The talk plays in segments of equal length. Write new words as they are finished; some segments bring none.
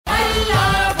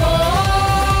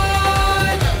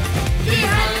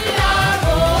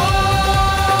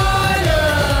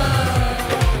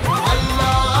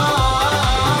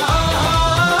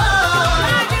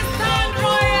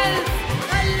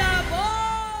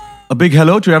A big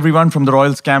hello to everyone from the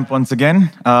Royals camp once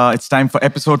again. It's time for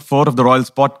episode 4 of the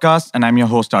Royals podcast, and I'm your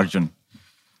host, Arjun.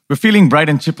 We're feeling bright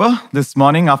and chipper this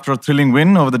morning after a thrilling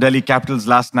win over the Delhi Capitals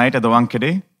last night at the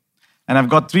Wankhede. And I've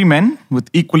got 3 men with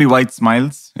equally wide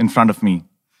smiles in front of me.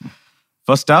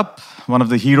 First up, one of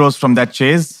the heroes from that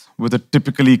chase with a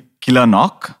typically killer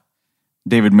knock,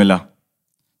 David Miller.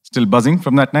 Still buzzing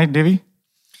from that night, Davey?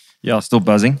 Yeah, still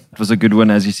buzzing. It was a good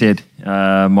one, as you said.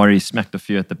 Murray smacked a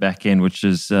few at the back end, which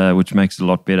makes it a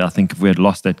lot better. I think if we had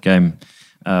lost that game,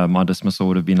 my dismissal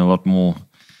would have been a lot more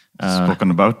spoken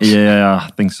about. Yeah,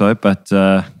 I think so. But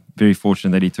very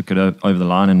fortunate that he took it over the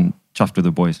line and chuffed with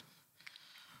the boys.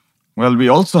 Well, we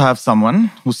also have someone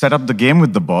who set up the game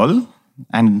with the ball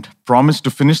and promised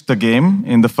to finish the game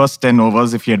in the first 10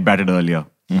 overs if he had batted earlier.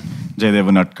 Jaydev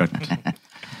Unadkut.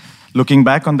 Looking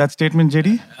back on that statement,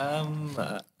 JD?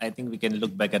 I think we can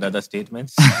look back at other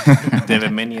statements. There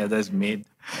were many others made,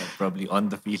 probably on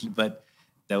the field, but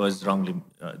that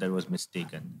was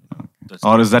mistaken.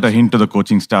 Or is that a hint to the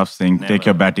coaching staff saying, take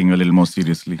your batting a little more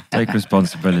seriously? Take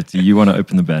responsibility. You want to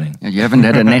open the batting. Yeah, you haven't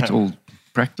had a net all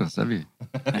practice, have you?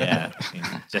 Yeah,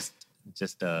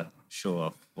 just a show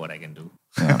of what I can do.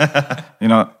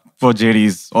 Yeah. Poor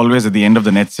JD's always at the end of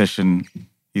the net session,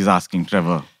 he's asking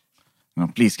Trevor,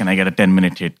 please, can I get a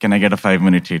 10-minute hit? Can I get a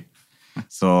 5-minute hit?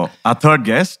 So our third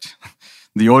guest,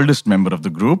 the oldest member of the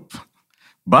group,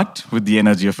 but with the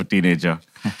energy of a teenager,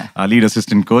 our lead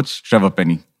assistant coach, Trevor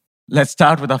Penney. Let's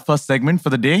start with our first segment for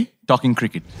the day, Talking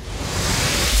Cricket.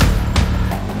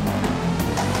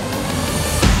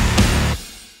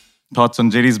 Thoughts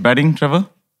on JD's batting, Trevor?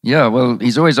 Yeah, well,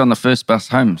 he's always on the first bus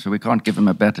home, so we can't give him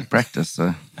a bat at practice.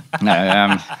 So.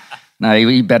 No,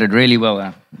 he batted really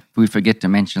well. We forget to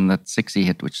mention that 6 he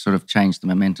hit, which sort of changed the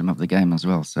momentum of the game as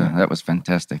well. So that was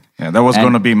fantastic. Yeah, that was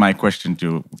going to be my question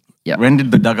too. Yeah. When did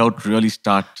the dugout really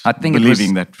start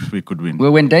believing that we could win?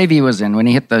 Well, when Davey was in, when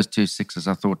he hit those 2 sixes,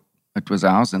 I thought it was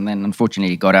ours. And then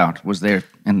unfortunately he got out, was there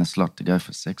in the slot to go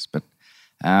for 6. But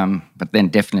then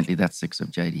definitely that 6 of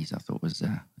JD's I thought was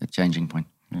a changing point.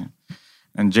 Yeah.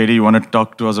 And JD, you want to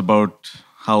talk to us about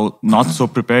how not so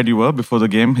prepared you were before the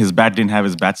game? His bat didn't have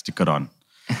his bat sticker on.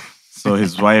 So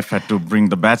his wife had to bring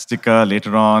the bat sticker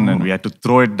later on and we had to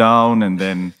throw it down. And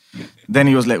then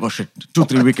he was like, oh shit,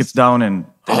 2-3 wickets down. And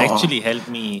that actually helped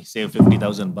me save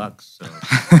 $50,000. So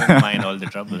don't mind all the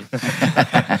trouble.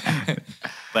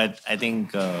 But I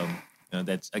think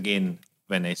that's, again,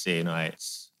 when I say,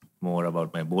 it's more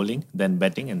about my bowling than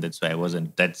batting. And that's why I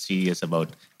wasn't that serious about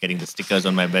getting the stickers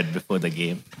on my bat before the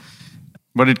game.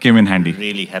 But it came in handy.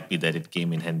 Really happy that it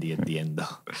came in handy at the end,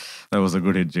 though. That was a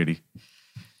good hit, JD.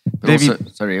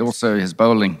 Also his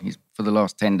bowling. He's for the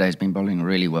last 10 days been bowling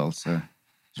really well. So I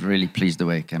was really pleased the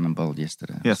way he came and bowled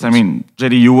yesterday. Yes, I mean,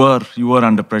 JD, you were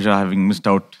under pressure having missed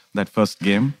out that first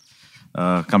game.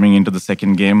 Coming into the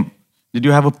second game, did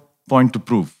you have a point to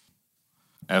prove?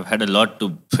 I've had a lot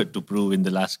to prove in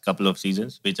the last couple of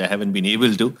seasons, which I haven't been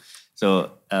able to.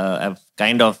 So I've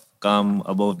kind of come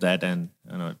above that and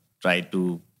try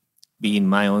to be in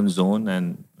my own zone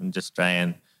and just try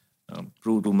and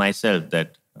prove to myself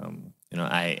that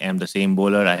I am the same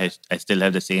bowler. I still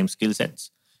have the same skill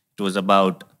sets. It was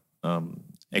about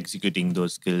executing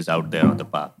those skills out there on the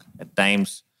park. At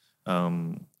times,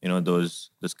 those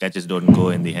catches don't go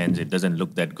in the hands. It doesn't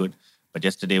look that good. But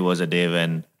yesterday was a day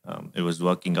when it was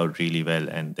working out really well,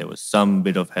 and there was some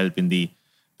bit of help in the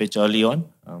pitch early on.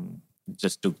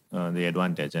 Just took the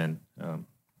advantage, and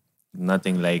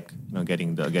nothing like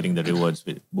getting the rewards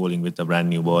with bowling with a brand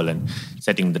new ball and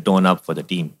setting the tone up for the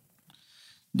team.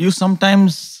 Do you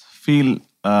sometimes feel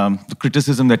the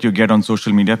criticism that you get on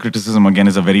social media, criticism again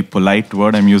is a very polite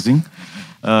word I'm using,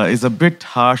 is a bit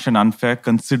harsh and unfair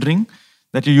considering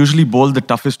that you usually bowl the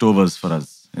toughest overs for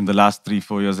us in the last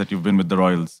 3-4 years that you've been with the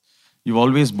Royals? You've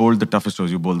always bowled the toughest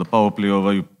overs. You bowl the power play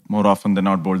over, you more often than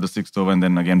not bowl the 6th over and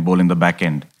then again bowl in the back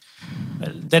end.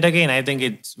 Well, that again, I think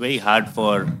it's very hard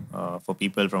for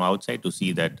people from outside to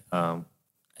see that.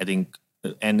 I think,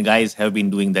 and guys have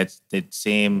been doing that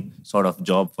same sort of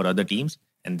job for other teams,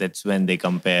 and that's when they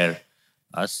compare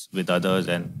us with others.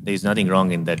 And there's nothing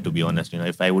wrong in that, to be honest.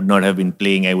 If I would not have been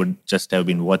playing, I would just have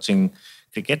been watching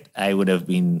cricket. I would have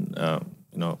been,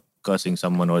 cursing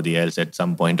someone or the else at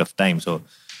some point of time. So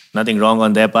nothing wrong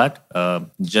on their part.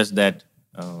 Just that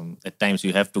at times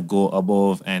you have to go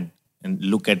above and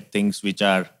look at things which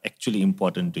are actually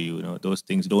important to you. Those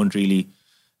things don't really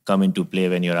come into play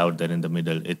when you're out there in the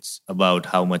middle. It's about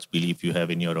how much belief you have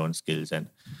in your own skills and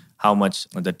how much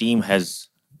the team has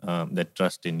that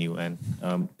trust in you. And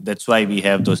that's why we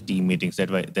have those team meetings.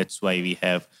 That's why we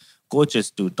have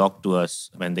coaches to talk to us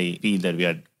when they feel that we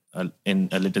are in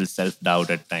a little self-doubt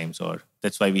at times, or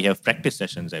that's why we have practice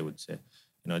sessions, I would say,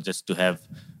 just to have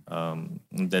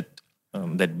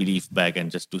that belief back,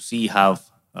 and just to see how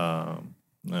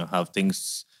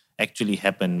things actually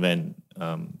happen when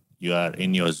you are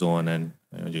in your zone, and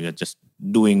you are just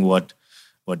doing what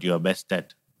you are best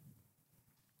at.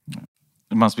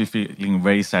 It must be feeling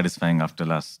very satisfying after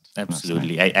last.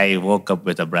 Absolutely. I woke up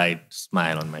with a bright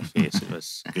smile on my face. It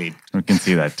was great. We can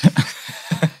see that.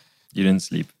 You didn't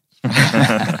sleep.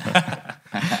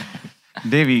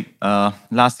 Davey,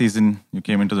 last season you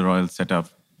came into the Royals setup.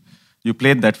 You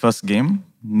played that first game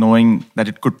knowing that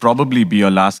it could probably be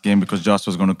your last game because Josh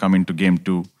was going to come into game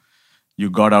 2. You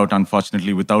got out,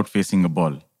 unfortunately, without facing a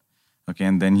ball. Okay,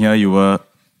 and then here you were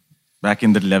back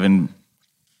in the 11,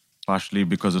 partially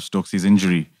because of Stokes'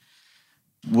 injury.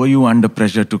 Were you under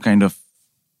pressure to kind of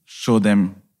show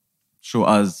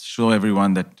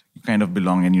everyone that you kind of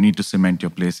belong and you need to cement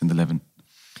your place in the 11?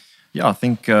 Yeah, I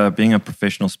think being a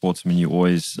professional sportsman, you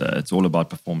always, it's all about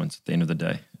performance at the end of the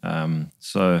day.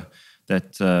 So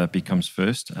that becomes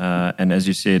first. And as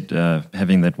you said,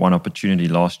 having that one opportunity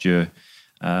last year,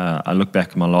 I look back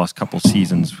at my last couple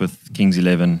seasons with Kings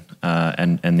 11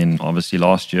 and then obviously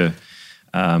last year,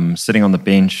 sitting on the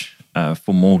bench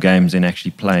for more games than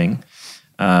actually playing,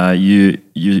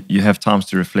 you have times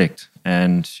to reflect.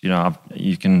 And,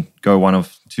 you can go one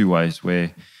of two ways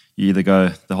where you either go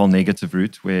the whole negative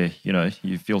route where,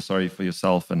 you feel sorry for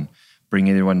yourself and bring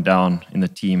everyone down in the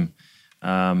team,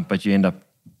 but you end up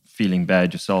feeling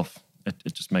bad yourself.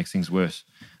 It just makes things worse.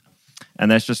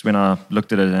 And that's just when I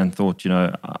looked at it and thought,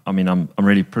 I'm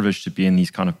really privileged to be in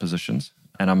these kind of positions.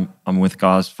 And I'm with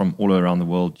guys from all around the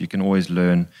world. You can always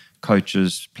learn,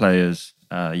 coaches, players,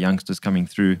 youngsters coming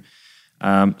through.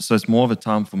 So it's more of a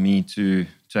time for me to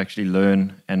actually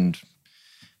learn and,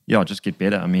 just get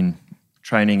better. I mean,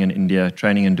 training in India,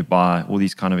 training in Dubai, all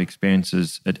these kind of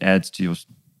experiences, it adds to your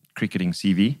cricketing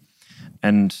CV.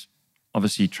 And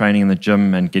obviously training in the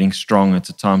gym and getting strong, it's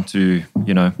a time to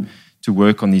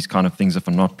work on these kind of things if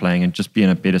I'm not playing and just be in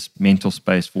a better mental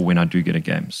space for when I do get a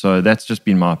game. So that's just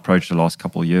been my approach the last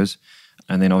couple of years.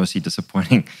 And then obviously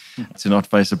disappointing to not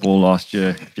face a ball last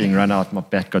year, being run out, my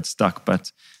bat got stuck.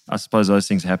 But I suppose those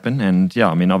things happen. And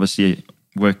obviously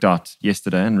worked out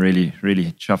yesterday and really,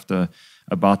 really chuffed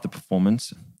about the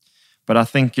performance. But I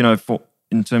think,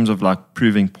 in terms of like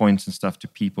proving points and stuff to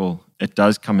people, it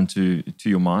does come into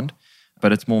your mind.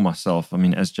 But it's more myself. I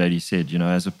mean, as JD said,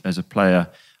 as a player,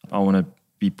 I want to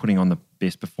be putting on the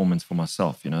best performance for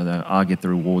myself. That I get the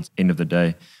rewards end of the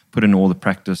day, put in all the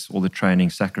practice, all the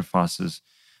training, sacrifices.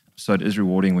 So it is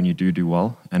rewarding when you do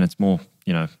well. And it's more,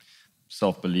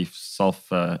 self-belief,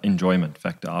 self-enjoyment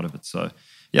factor out of it. So,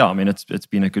 it's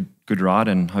been a good ride,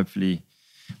 and hopefully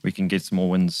we can get some more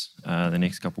wins the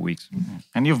next couple of weeks.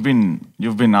 And you've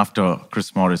been after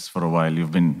Chris Morris for a while.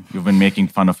 You've been making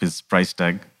fun of his price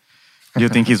tag. Do you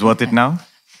think he's worth it now?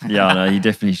 Yeah, no, he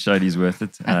definitely showed he's worth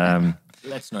it.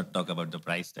 Let's not talk about the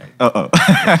price tag.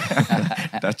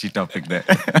 Touchy topic there.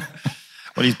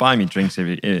 Well, he's buying me drinks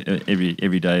every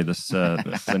day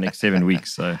for the next 7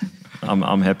 weeks, so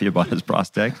I'm happy about his price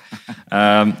tag.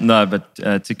 But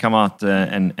to come out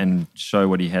and show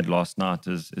what he had last night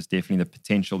is definitely the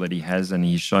potential that he has, and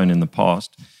he's shown in the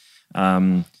past.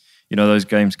 Those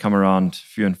games come around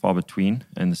few and far between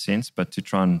in the sense, but to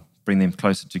try and bring them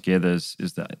closer together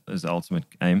is the ultimate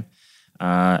aim.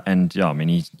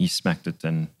 He smacked it,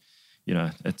 and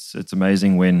it's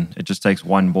amazing when it just takes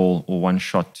one ball or one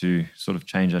shot to sort of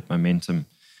change that momentum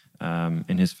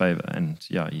in his favor. And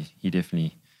he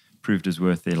definitely proved his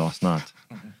worth there last night.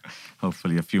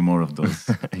 Hopefully a few more of those.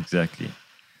 Exactly.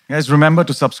 Guys, remember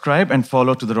to subscribe and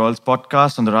follow to the Royals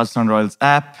podcast on the Rajasthan Royals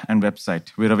app and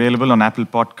website. We're available on Apple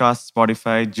Podcasts,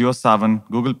 Spotify, JioSaavn,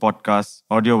 Google Podcasts,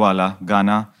 Audiowala,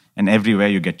 Ghana, and everywhere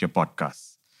you get your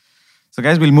podcasts. So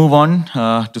guys, we'll move on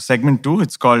to segment 2.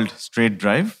 It's called Straight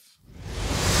Drive.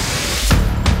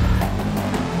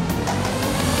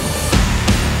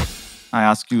 I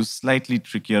ask you slightly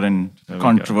trickier and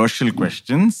controversial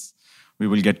questions. We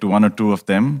will get to one or two of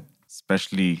them,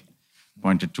 especially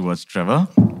pointed towards Trevor.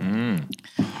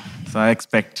 So I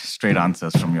expect straight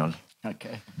answers from y'all.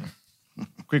 Okay.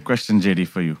 Quick question, JD,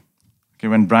 for you. Okay,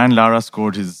 when Brian Lara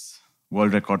scored his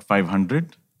world record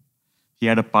 500, he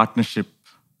had a partnership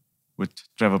with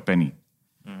Trevor Penney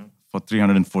for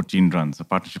 314 runs, a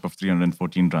partnership of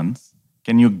 314 runs.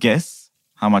 Can you guess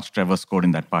how much Trevor scored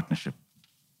in that partnership?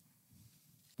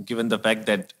 Given the fact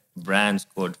that Brian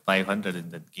scored 500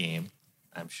 in that game,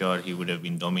 I'm sure he would have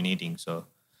been dominating. So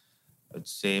I'd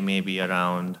say maybe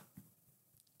around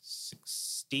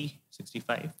 60,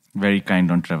 65. Very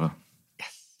kind on Trevor.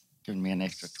 Yes. Giving me an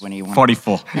extra 21.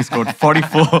 44. He scored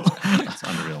 44. That's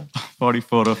unreal.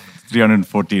 44 of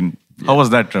 314. How was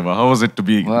that, Trevor? How was it to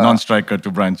be non-striker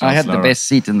to Brian Charles I had Lara? the best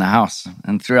seat in the house.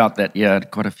 And throughout that year, I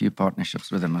had quite a few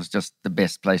partnerships with him. It was just the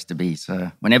best place to be.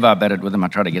 So whenever I batted with him, I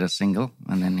tried to get a single.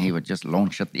 And then he would just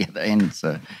launch at the other end.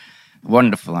 So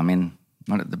wonderful. I mean,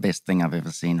 not the best thing I've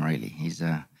ever seen, really. He's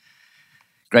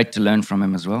great to learn from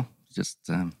him as well. Just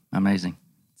amazing.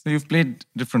 So you've played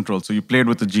different roles. So you played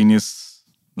with a genius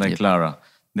like Lara.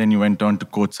 Then you went on to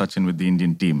coach Sachin with the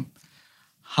Indian team.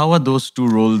 How are those two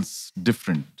roles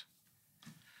different?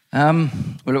 Well,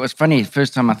 it was funny.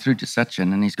 First time I threw to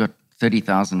Sachin, and he's got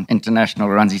 30,000 international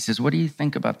runs. He says, "What do you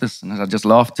think about this?" And I just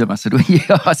laughed to him. I said, "Well,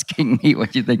 you're asking me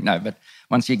what you think." No, but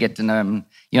once you get to know him,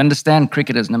 you understand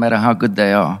cricketers, no matter how good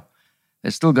they are,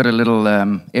 they've still got a little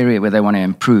area where they want to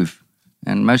improve.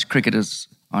 And most cricketers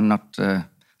are not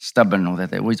stubborn or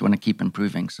that they always want to keep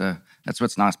improving. So that's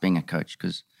what's nice being a coach,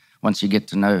 because once you get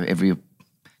to know every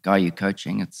guy you're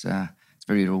coaching, it's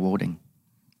very rewarding.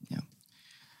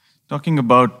 Talking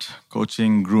about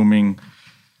coaching, grooming,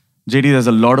 JD, there's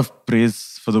a lot of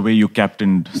praise for the way you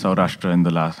captained Saurashtra in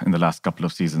the last couple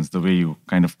of seasons, the way you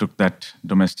kind of took that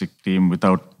domestic team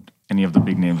without any of the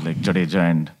big names like Jadeja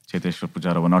and Cheteshwar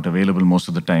Pujara were not available most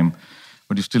of the time,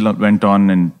 but you still went on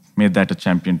and made that a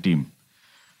champion team.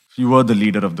 You were the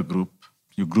leader of the group.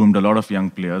 You groomed a lot of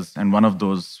young players, and one of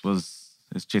those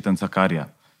is Chetan Sakaria.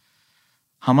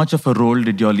 How much of a role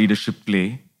did your leadership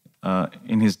play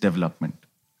in his development?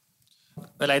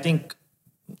 Well, I think,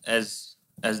 as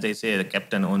they say, the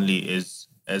captain only is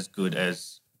as good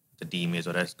as the team is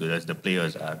or as good as the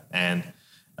players are. And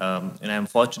I'm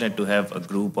fortunate to have a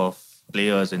group of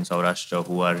players in Saurashtra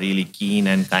who are really keen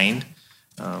and kind.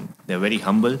 They're very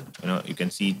humble. You can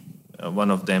see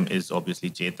one of them is obviously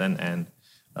Chetan. And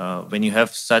when you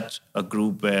have such a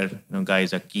group where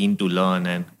guys are keen to learn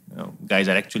and guys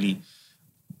are actually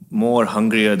more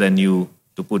hungrier than you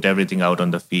to put everything out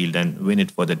on the field and win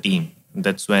it for the team,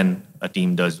 that's when a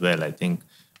team does well. I think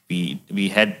we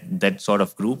had that sort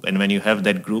of group, and when you have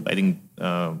that group, I think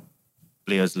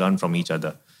players learn from each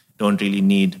other. Don't really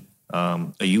need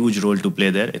a huge role to play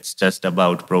there. It's just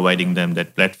about providing them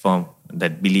that platform,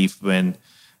 that belief when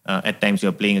at times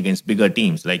you're playing against bigger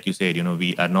teams. Like you said,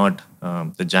 we are not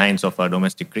the giants of our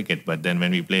domestic cricket, but then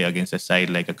when we play against a side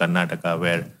like a Karnataka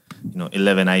where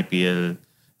 11 IPL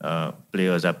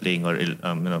players are playing, or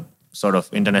sort of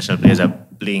international players are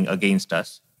playing against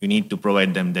us, you need to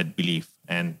provide them that belief,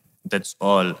 and that's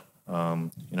all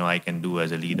I can do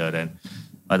as a leader. And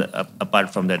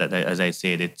apart from that, as I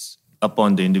said, it's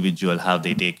upon the individual how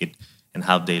they take it and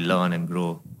how they learn and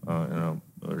grow,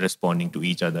 responding to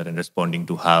each other and responding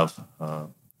to how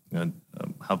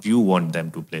you want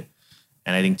them to play.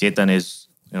 And I think Chetan is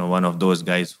one of those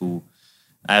guys who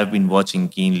I have been watching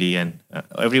keenly, and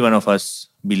every one of us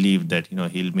believed that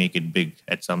he'll make it big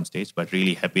at some stage, but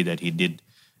really happy that he did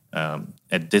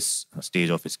at this stage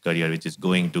of his career, which is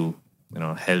going to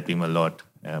help him a lot.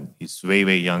 He's very,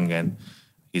 very young and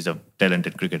he's a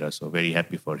talented cricketer, so very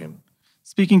happy for him.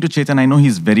 Speaking to Chetan, I know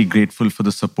he's very grateful for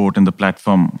the support and the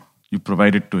platform you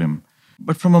provided to him.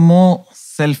 But from a more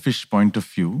selfish point of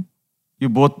view, you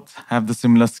both have the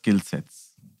similar skill sets.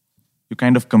 You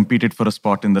kind of competed for a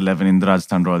spot in the 11, in the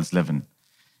Rajasthan Royals 11.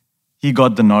 He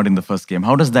got the nod in the first game.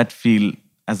 How does that feel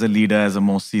as a leader, as a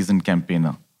more seasoned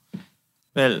campaigner?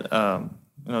 Well,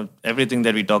 everything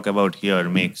that we talk about here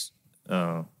makes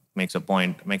a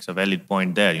valid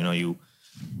point there. You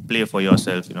play for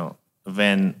yourself.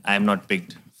 When I'm not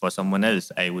picked for someone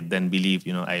else, I would then believe,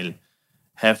 I'll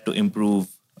have to improve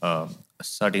a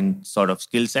certain sort of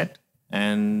skill set.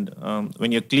 And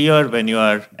when you're clear, when you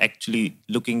are actually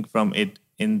looking from it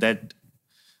in that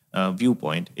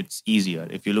viewpoint, it's easier.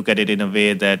 If you look at it in a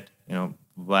way that,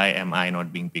 why am I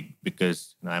not being picked?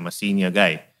 Because I'm a senior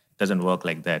guy. It doesn't work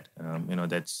like that.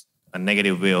 That's a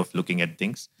negative way of looking at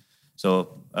things. So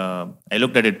I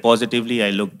looked at it positively. I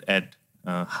looked at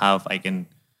how I can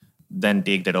then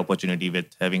take that opportunity with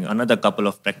having another couple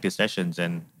of practice sessions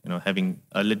and having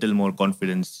a little more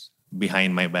confidence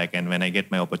behind my back, and when I get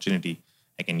my opportunity,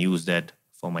 I can use that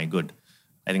for my good.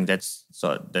 I think that's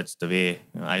the way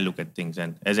I look at things.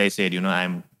 And as I said,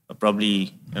 I'm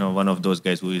probably one of those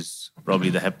guys who is probably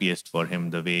the happiest for him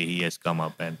the way he has come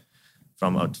up, and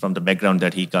from the background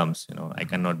that he comes, I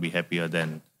cannot be happier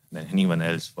than anyone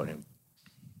else for him.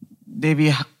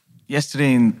 Davey,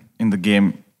 yesterday in the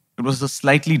game, it was a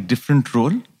slightly different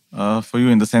role for you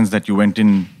in the sense that you went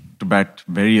in to bat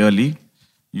very early.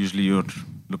 Usually you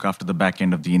look after the back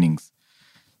end of the innings.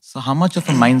 So how much of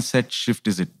a mindset shift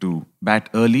is it to bat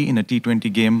early in a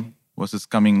T20 game versus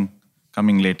coming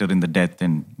coming later in the death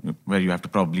and where you have to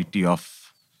probably tee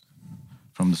off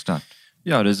from the start?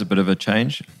 Yeah, it is a bit of a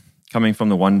change. Coming from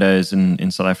the one days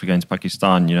in South Africa against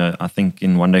Pakistan, I think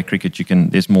in one day cricket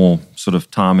there's more sort of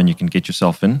time and you can get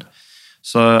yourself in.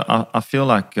 So I feel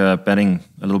like batting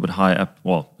a little bit high up,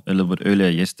 a little bit earlier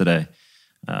yesterday,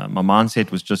 my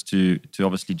mindset was just to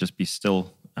obviously just be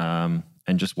still and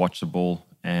just watch the ball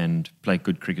and play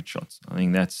good cricket shots. I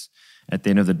think that's, at the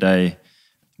end of the day,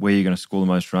 where you're going to score the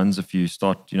most runs. If you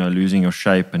start, losing your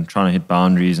shape and trying to hit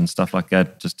boundaries and stuff like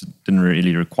that, just didn't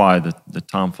really require the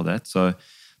time for that. So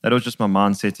that was just my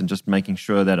mindset and just making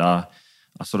sure that I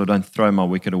sort of don't throw my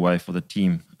wicket away for the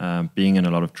team being in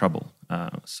a lot of trouble.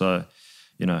 So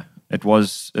it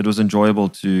was enjoyable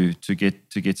to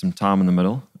get some time in the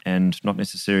middle and not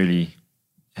necessarily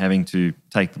having to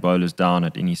take the bowlers down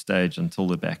at any stage until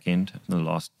the back end in the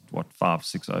last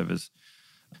 5-6 overs.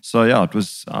 So yeah, it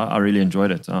was. I really enjoyed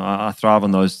it. I thrive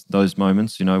on those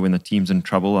moments. When the team's in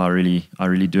trouble, I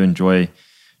really do enjoy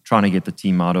trying to get the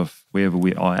team out of wherever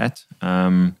we are at.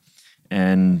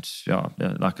 And yeah,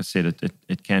 like I said,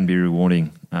 it can be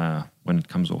rewarding when it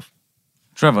comes off.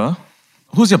 Trevor,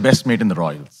 who's your best mate in the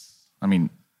Royals? I mean,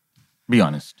 be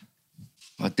honest.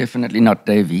 Well, definitely not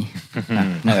Davey.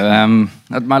 No,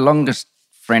 my longest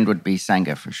friend would be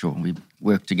Sanga for sure. We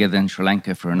worked together in Sri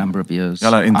Lanka for a number of years.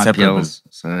 Y'all are inseparable. IPLs.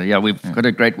 So yeah, we've got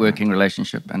a great working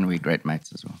relationship and we're great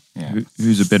mates as well. Yeah.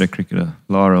 Who's a better cricketer,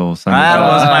 Lara or Sanga? That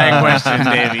was my question,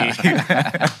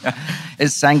 Davey.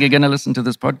 Is Sanga going to listen to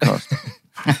this podcast?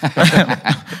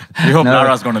 We hope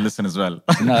Lara's going to listen as well.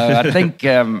 No, I think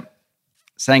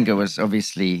Sanga was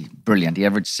obviously brilliant. He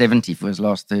averaged 70 for his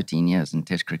last 13 years in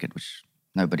Test cricket, which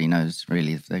nobody knows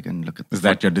really if they can look at. Is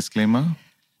that your disclaimer?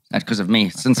 That's because of me.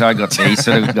 Since I got there, he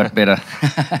sort of got better.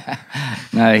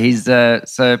 No, he's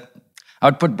so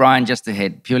I'd put Brian just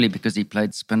ahead purely because he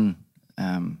played spin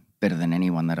better than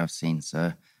anyone that I've seen.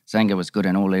 So Sanga was good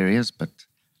in all areas, but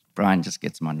Brian just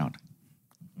gets my nod.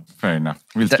 Fair enough.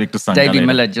 We'll speak to Sanga Davey later.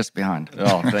 Miller just behind.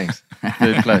 Oh, thanks.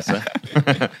 Very close,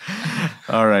 huh?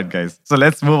 All right, guys. So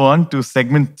let's move on to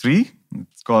segment 3.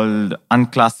 It's called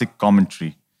Unclassic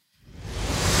Commentary.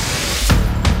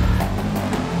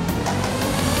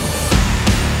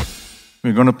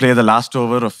 We're going to play the last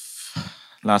over of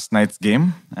last night's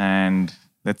game, and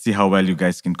let's see how well you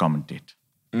guys can commentate.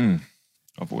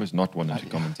 I've always not wanted to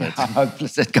commentate. I'm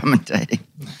hopeless at commentating.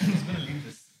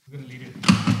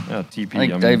 Yeah, TP. I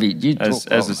think, Davey, you as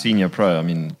talk well. a senior pro, I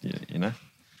mean,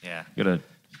 Yeah. you got to.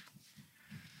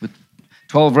 With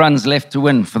 12 runs left to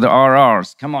win for the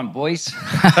RRs. Come on, boys.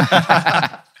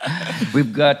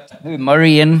 We've got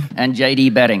Murray in and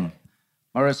JD batting.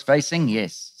 Morris facing,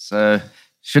 yes. So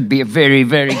should be a very,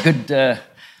 very good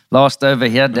last over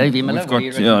here. Davey Miller,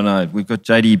 We've got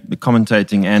JD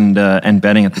commentating and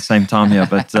batting at the same time here.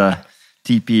 But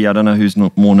TP, I don't know who's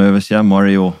more nervous here,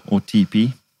 Murray or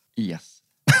TP. Yes.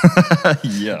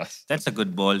 Yes. That's a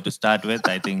good ball to start with.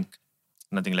 I think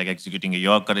nothing like executing a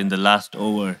Yorker in the last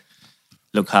over.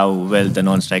 Look how well the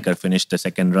non-striker finished the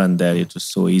second run there. It was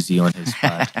so easy on his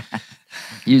part.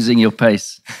 Using your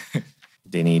pace.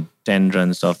 They need 10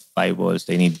 runs off 5 balls.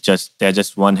 They're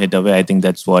just one hit away. I think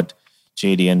that's what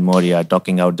JD and Maury are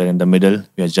talking out there in the middle.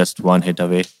 We are just one hit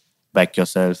away. Back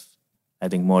yourself. I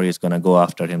think Maury is going to go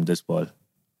after him this ball.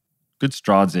 Good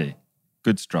strides there.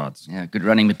 Good strides. Yeah, good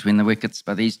running between the wickets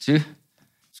by these two.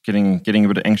 It's getting a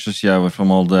bit anxious here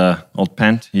from old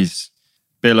Pant. He's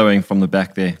bellowing from the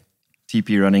back there.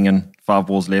 TP running in, 5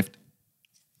 balls left.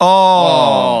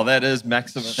 Oh, that is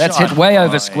maximum. That's hit way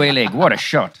over square leg. What a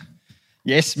shot.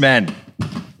 Yes, man.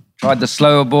 Tried the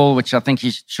slower ball, which I think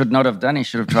he should not have done. He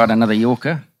should have tried another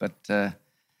Yorker, but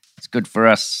it's good for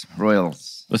us,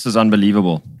 Royals. This is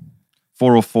unbelievable.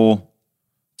 4 or 4.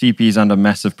 TP's under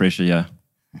massive pressure here.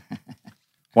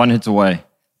 1 hit away.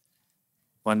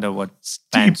 Wonder what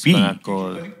Pant's TP. gonna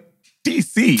call.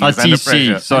 TC. Oh, is under TC.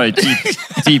 pressure. Sorry,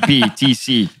 TP,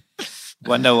 TC.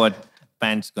 Wonder what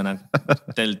Pant's gonna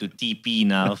tell to TP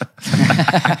now.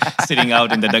 Sitting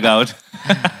out in the dugout.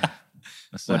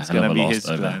 That's a What's hell of gonna a be last his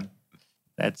over. plan?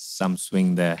 That's some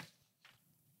swing there.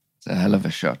 It's a hell of a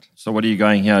shot. So what are you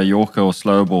going here, Yorker or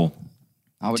slow ball?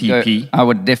 TP? I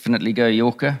would definitely go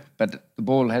Yorker, but the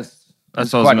ball is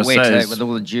That's what I quite was wet going to say. with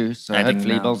all the dew, so I think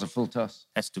hopefully he now- bowls a full toss.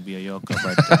 Has to be a Yorker,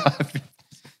 but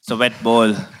it's a wet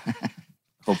ball.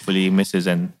 Hopefully he misses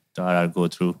and Lara go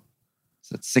through.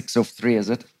 So it's 6 off 3, is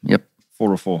it? Yep.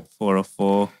 4 or 4. 4 or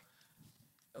 4.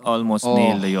 Almost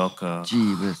nailed the Yorker.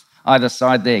 Gee whiz. Either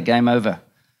side there, game over.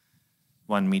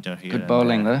 1 meter here. Good and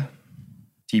bowling there.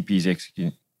 though. TP's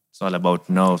executing. It's all about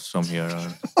nerves from here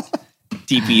on.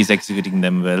 TP is executing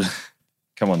them well.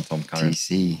 Come on, Tom Curran.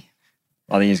 TC.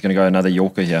 I think he's going to go another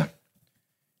Yorker here.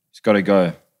 He's got to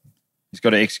go. He's got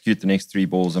to execute the next 3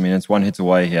 balls. I mean, it's 1 hit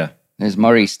away here. There's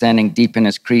Murray standing deep in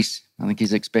his crease. I think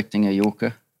he's expecting a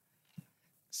Yorker.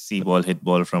 See ball, hit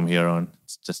ball from here on.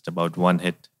 It's just about 1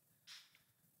 hit.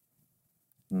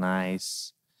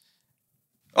 Nice.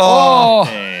 Oh!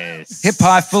 Yes. Hip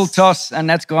high, full toss, and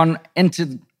that's gone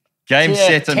into Game, tier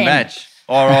set, and 10. match.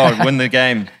 RR win the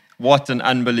game. What an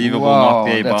unbelievable Wow, knock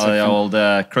there that's by the old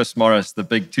Chris Morris, the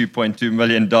big $2.2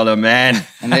 million man.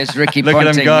 And there's Ricky Look at him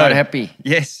Ponting, go. not happy.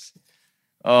 Yes.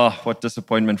 Oh, what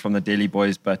disappointment from the Delhi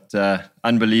boys, but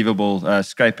unbelievable,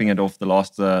 scraping it off the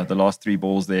last 3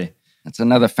 balls there. It's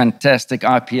another fantastic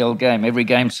IPL game. Every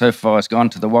game so far has gone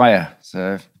to the wire.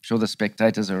 So I'm sure the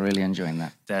spectators are really enjoying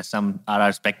that. There are some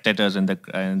RR spectators in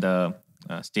the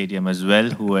stadium as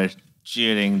well who were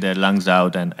cheering their lungs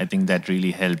out, and I think that really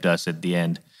helped us at the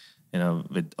end,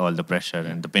 with all the pressure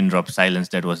and the pin drop silence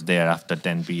that was there after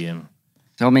 10 p.m.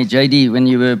 Tell me, JD, when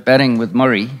you were batting with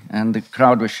Murray and the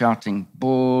crowd was shouting,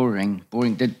 boring,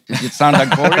 boring, did it sound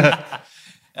like boring?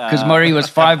 Because Murray was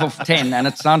 5 of 10 and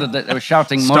it sounded that they were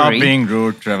shouting Stop Murray. being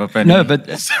rude, Trevor Penney. No, but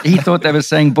he thought they were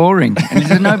saying boring. And he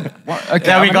said, no, okay.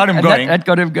 Yeah, we got him and going. That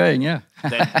got him going, yeah.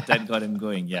 That got him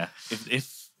going, yeah.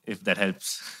 If that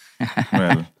helps.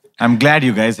 Well, I'm glad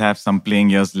you guys have some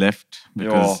playing years left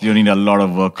because you need a lot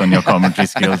of work on your commentary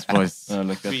skills, boys.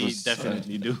 Look, that We was,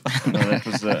 definitely do. no,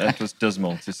 that was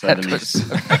dismal, to say the least.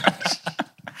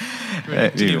 We're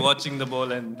actually watching the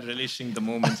ball and relishing the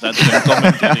moments rather than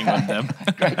commentating on them.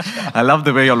 I love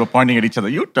the way y'all were pointing at each other.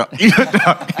 You talk.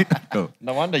 Go.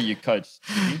 No wonder you coached.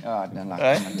 Oh, I don't like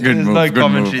Eh? him. Good There's move, no good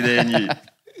commentary move. there in you.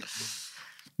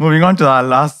 Moving on to our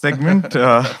last segment,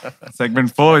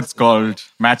 segment 4. It's called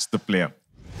Match the Player.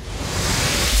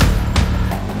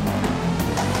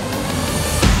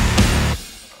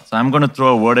 So I'm going to throw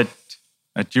a word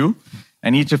at you,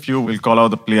 and each of you will call out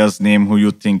the player's name who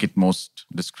you think it most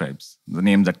describes. The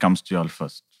name that comes to you all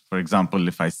first. For example,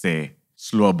 if I say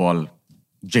slower ball,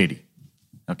 JD.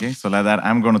 Okay, so like that,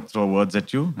 I'm going to throw words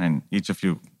at you, and each of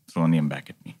you throw a name back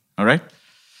at me. All right?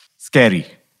 Scary.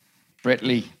 Brett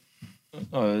Lee.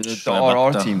 Oh, the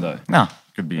RR team, though. No,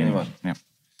 could be anyone. Anyone.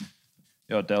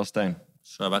 Yeah. Yeah, Dale Steyn,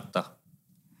 Shrabakta.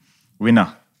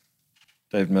 Winner.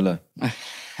 Dave Miller.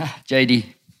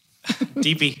 JD.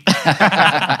 TP.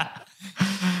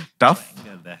 Tough.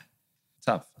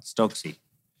 Tough. Stokesy.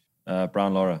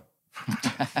 Brown Lara.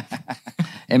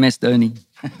 MS Dhoni.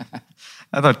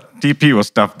 I thought TP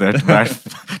was tough there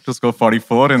to score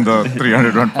 44 in the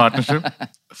 300-run partnership.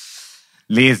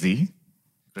 Lazy.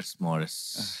 Chris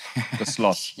Morris. The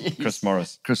slot. Chris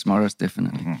Morris. Chris Morris,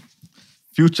 definitely.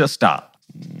 Future star.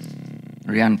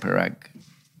 Rian Parag.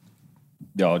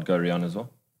 Yeah, I'd go Rian as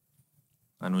well.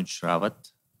 Anuj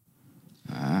Rawat.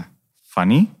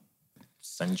 Funny.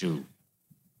 Sanju.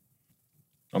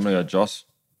 I'm going to go Joss.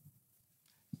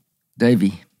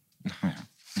 Davey.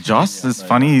 Joss is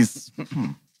funny.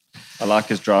 I like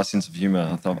his dry sense of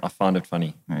humor. I find it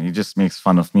funny. He just makes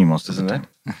fun of me most of the Isn't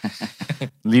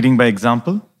time. Leading by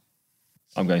example.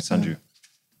 I'm going Sanju.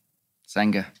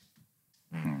 Sanga.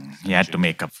 He had to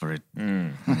make up for it.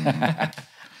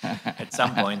 At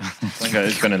some point. Okay,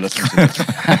 he's going to listen to this.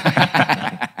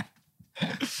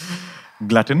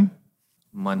 Glutton.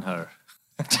 Manhar.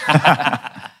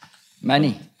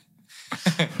 Manny.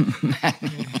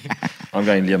 I'm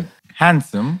going Liam.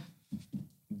 Handsome.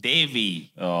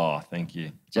 Davy. Oh, thank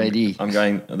you. JD. I'm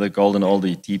going the golden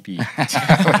oldie, TP.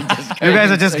 You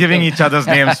guys are just giving each other's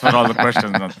names for all the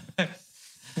questions.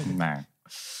 Nah.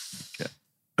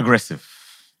 Aggressive.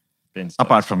 Ben Stokes.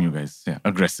 Apart from you guys. Yeah,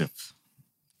 aggressive.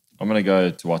 I'm going to go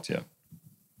to Watia.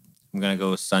 I'm going to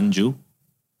go Sanju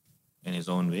in his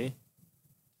own way.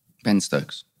 Ben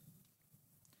Stokes.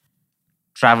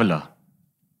 Traveler.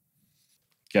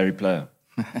 Gary Player.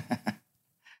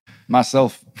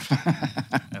 Myself.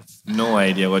 I have no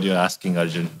idea what you're asking,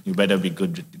 Arjun. You better be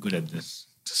good at this.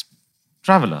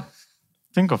 Traveler.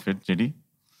 Think of it, JD.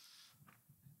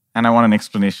 And I want an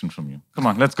explanation from you. Come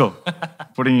on, let's go.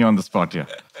 Putting you on the spot here.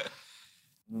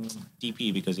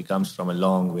 TP because he comes from a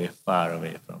long way, far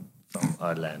away from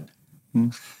our land.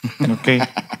 Okay.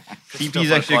 TP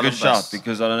is actually a good shout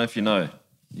because I don't know if you know.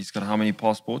 He's got how many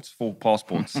passports? 4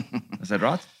 passports. Is that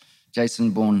right?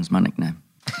 Jason Bourne's my nickname.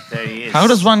 There he is. How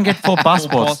does one get 4 passports,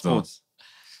 4 though? passports.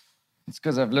 It's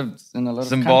because I've lived in a lot of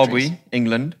Zimbabwe, countries.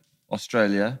 England,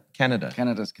 Australia, Canada.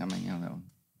 Canada's coming, yeah, that one.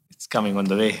 It's coming on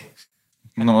the way.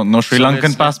 No Sri So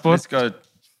Lankan passport? Let's go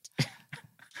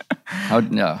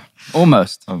No,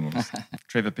 almost. Almost.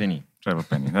 Trevor Penney. Trevor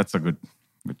Penney. That's a good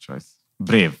choice.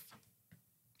 Brave.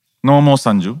 No more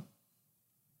Sanju.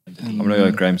 I'm going to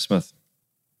go Graham Smith.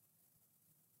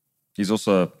 He's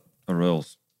also a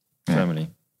Royals family.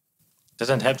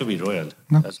 Doesn't have to be royal.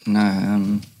 No,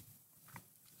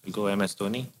 We'll go MS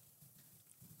Dhoni.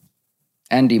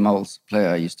 Andy Moles, player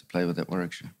I used to play with at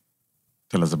Warwickshire.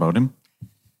 Tell us about him.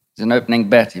 He's an opening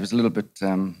bat. He was a little bit,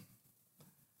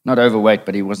 not overweight,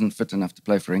 but he wasn't fit enough to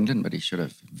play for England, but he should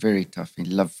have. Very tough. He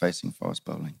loved facing fast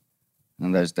bowling.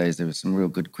 In those days, there were some real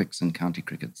good quicks in county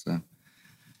cricket, so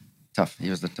tough. He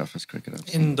was the toughest cricketer I've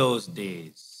seen. In those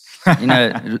days. You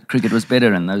know, cricket was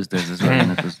better in those days as well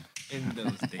than it was. In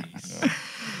those days.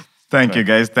 Thank you,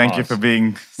 guys. Thank you for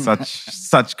being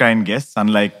such kind guests,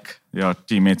 unlike your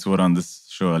teammates who were on this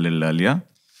show a little earlier.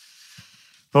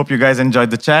 Hope you guys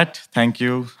enjoyed the chat. Thank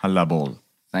you. Halla bol.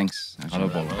 Thanks. Hello,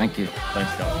 Bob. Thank you.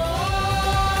 Thanks, guys.